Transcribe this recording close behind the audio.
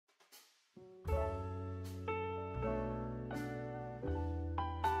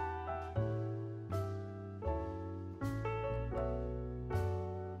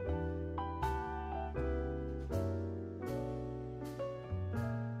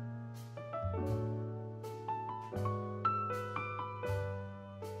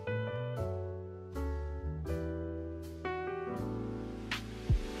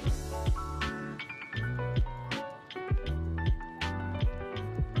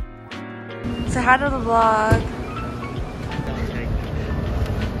Say hi to the vlog.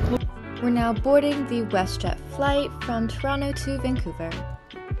 We're now boarding the WestJet flight from Toronto to Vancouver.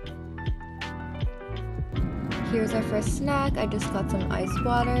 Here's our first snack. I just got some iced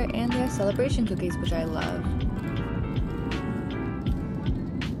water and they have celebration cookies, which I love.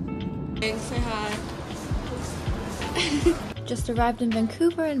 Say hi. Just arrived in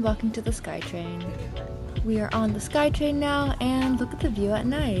Vancouver and walking to the SkyTrain. We are on the SkyTrain now and look at the view at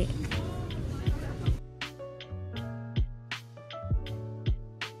night.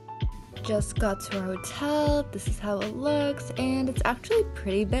 Just got to our hotel. This is how it looks and it's actually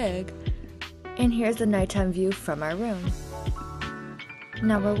pretty big. And here's the nighttime view from our room.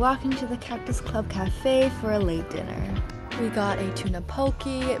 Now we're walking to the Cactus Club Cafe for a late dinner. We got a tuna poke,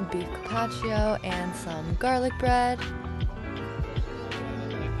 beef carpaccio, and some garlic bread.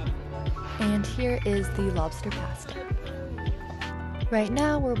 And here is the lobster pasta. Right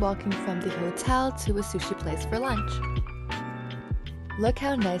now we're walking from the hotel to a sushi place for lunch. Look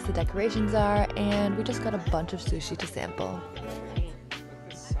how nice the decorations are, and we just got a bunch of sushi to sample.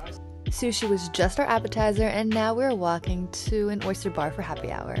 Sushi was just our appetizer, and now we're walking to an oyster bar for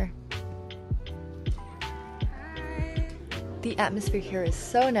happy hour. The atmosphere here is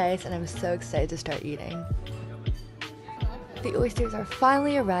so nice, and I'm so excited to start eating. The oysters are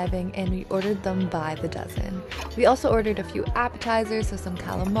finally arriving, and we ordered them by the dozen. We also ordered a few appetizers, so some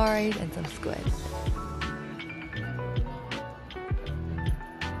calamari and some squid.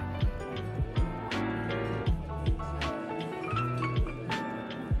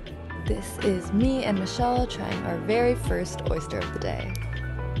 This is me and Michelle trying our very first oyster of the day.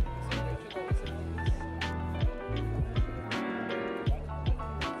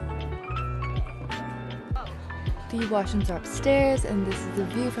 The washrooms are upstairs and this is the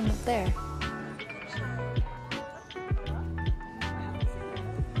view from up there.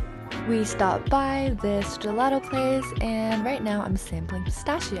 We stopped by this gelato place and right now I'm sampling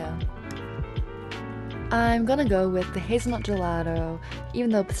pistachio. I'm gonna go with the hazelnut gelato, even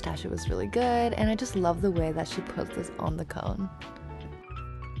though pistachio was really good, and I just love the way that she puts this on the cone.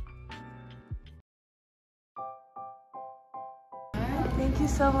 Thank you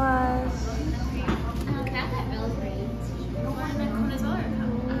so much.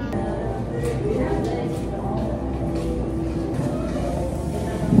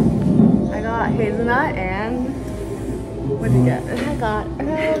 I got hazelnut and what did you get? I got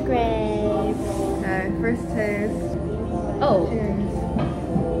Earl Grey. Okay, first taste. Oh. Cheers.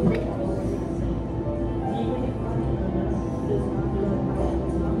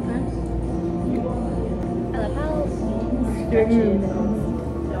 I love how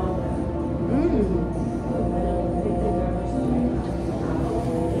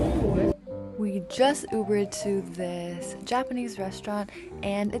We just Ubered to this Japanese restaurant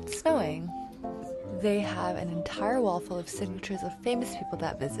and it's snowing. They have an entire wall full of signatures of famous people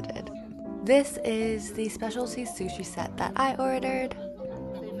that visited. This is the specialty sushi set that I ordered.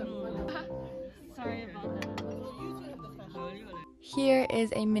 Sorry about that. Here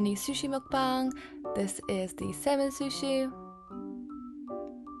is a mini sushi mukbang. This is the salmon sushi,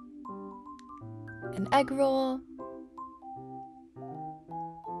 an egg roll,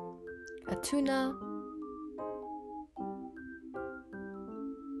 a tuna,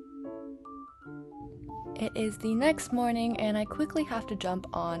 It is the next morning and I quickly have to jump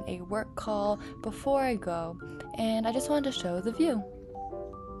on a work call before I go, and I just wanted to show the view.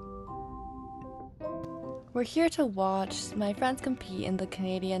 We're here to watch my friends compete in the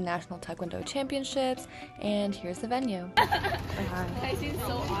Canadian National Taekwondo Championships, and here's the venue. I seem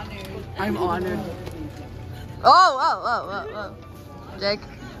so honored. I'm honored. Oh, Jake.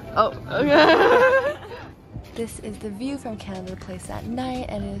 Oh, okay. This is the view from Canada Place at night,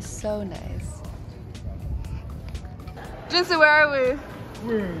 and it is so nice. Jinsu, where are we?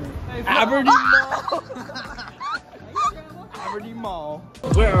 We're in Aberdeen Mall. Aberdeen Mall.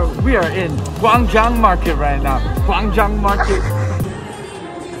 We are in Guangzhou Market right now. Guangzhou Market.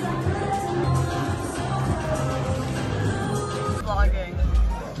 Vlogging.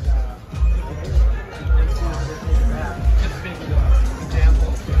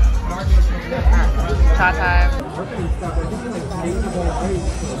 Chat time.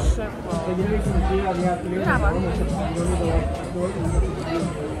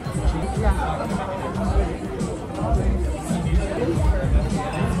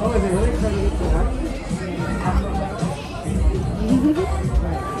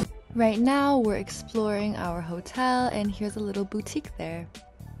 Right now we're exploring our hotel, and here's a little boutique there.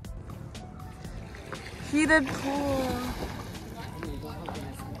 Heated pool.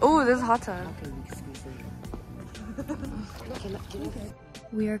 Oh, this is hot tub.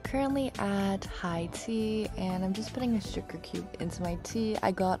 We are currently at high tea and I'm just putting a sugar cube into my tea.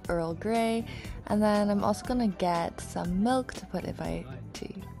 I got Earl Grey and then I'm also gonna get some milk to put in my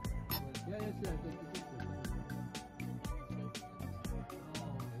tea.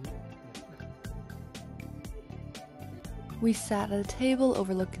 We sat at a table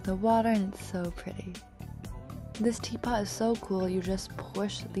overlooking the water and it's so pretty. This teapot is so cool, you just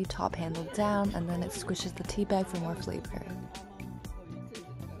push the top handle down and then it squishes the tea bag for more flavor.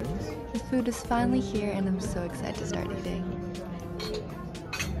 The food is finally here and I'm so excited to start eating.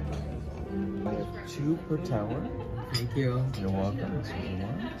 I have 2 per tower. Thank you. You're welcome. That's what you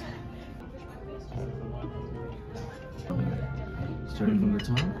want. Starting from the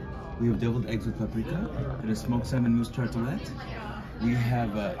top, we have deviled eggs with paprika and a smoked salmon mousse tartelette. We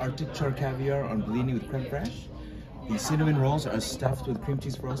have Arctic char caviar on blini with creme fraiche. The cinnamon rolls are stuffed with cream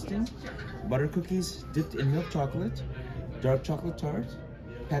cheese frosting. Butter cookies dipped in milk chocolate. Dark chocolate tart.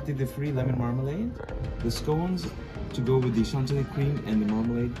 Pâté de fruits lemon marmalade. The scones to go with the chantilly cream and the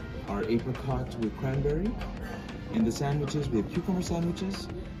marmalade are apricot with cranberry. And the sandwiches, we have cucumber sandwiches.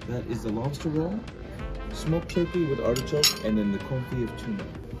 That is the lobster roll. Smoked turkey with artichoke and then the confit of tuna.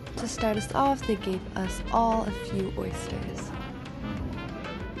 To start us off, they gave us all a few oysters.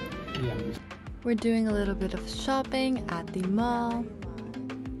 Yeah. We're doing a little bit of shopping at the mall.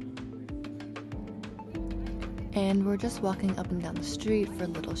 And we're just walking up and down the street for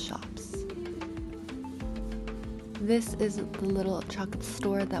little shops. This is the little chocolate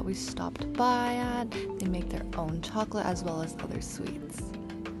store that we stopped by at. They make their own chocolate as well as other sweets.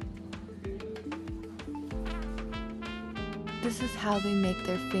 This is how they make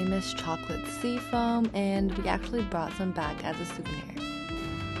their famous chocolate sea foam, and we actually brought some back as a souvenir.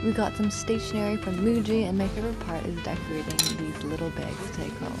 We got some stationery from Muji, and my favorite part is decorating these little bags to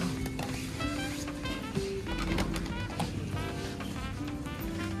take home.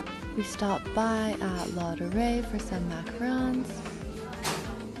 We stopped by at La Durée for some macarons.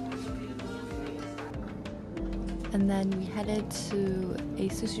 And then we headed to a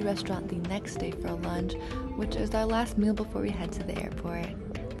sushi restaurant the next day for lunch, which is our last meal before we head to the airport.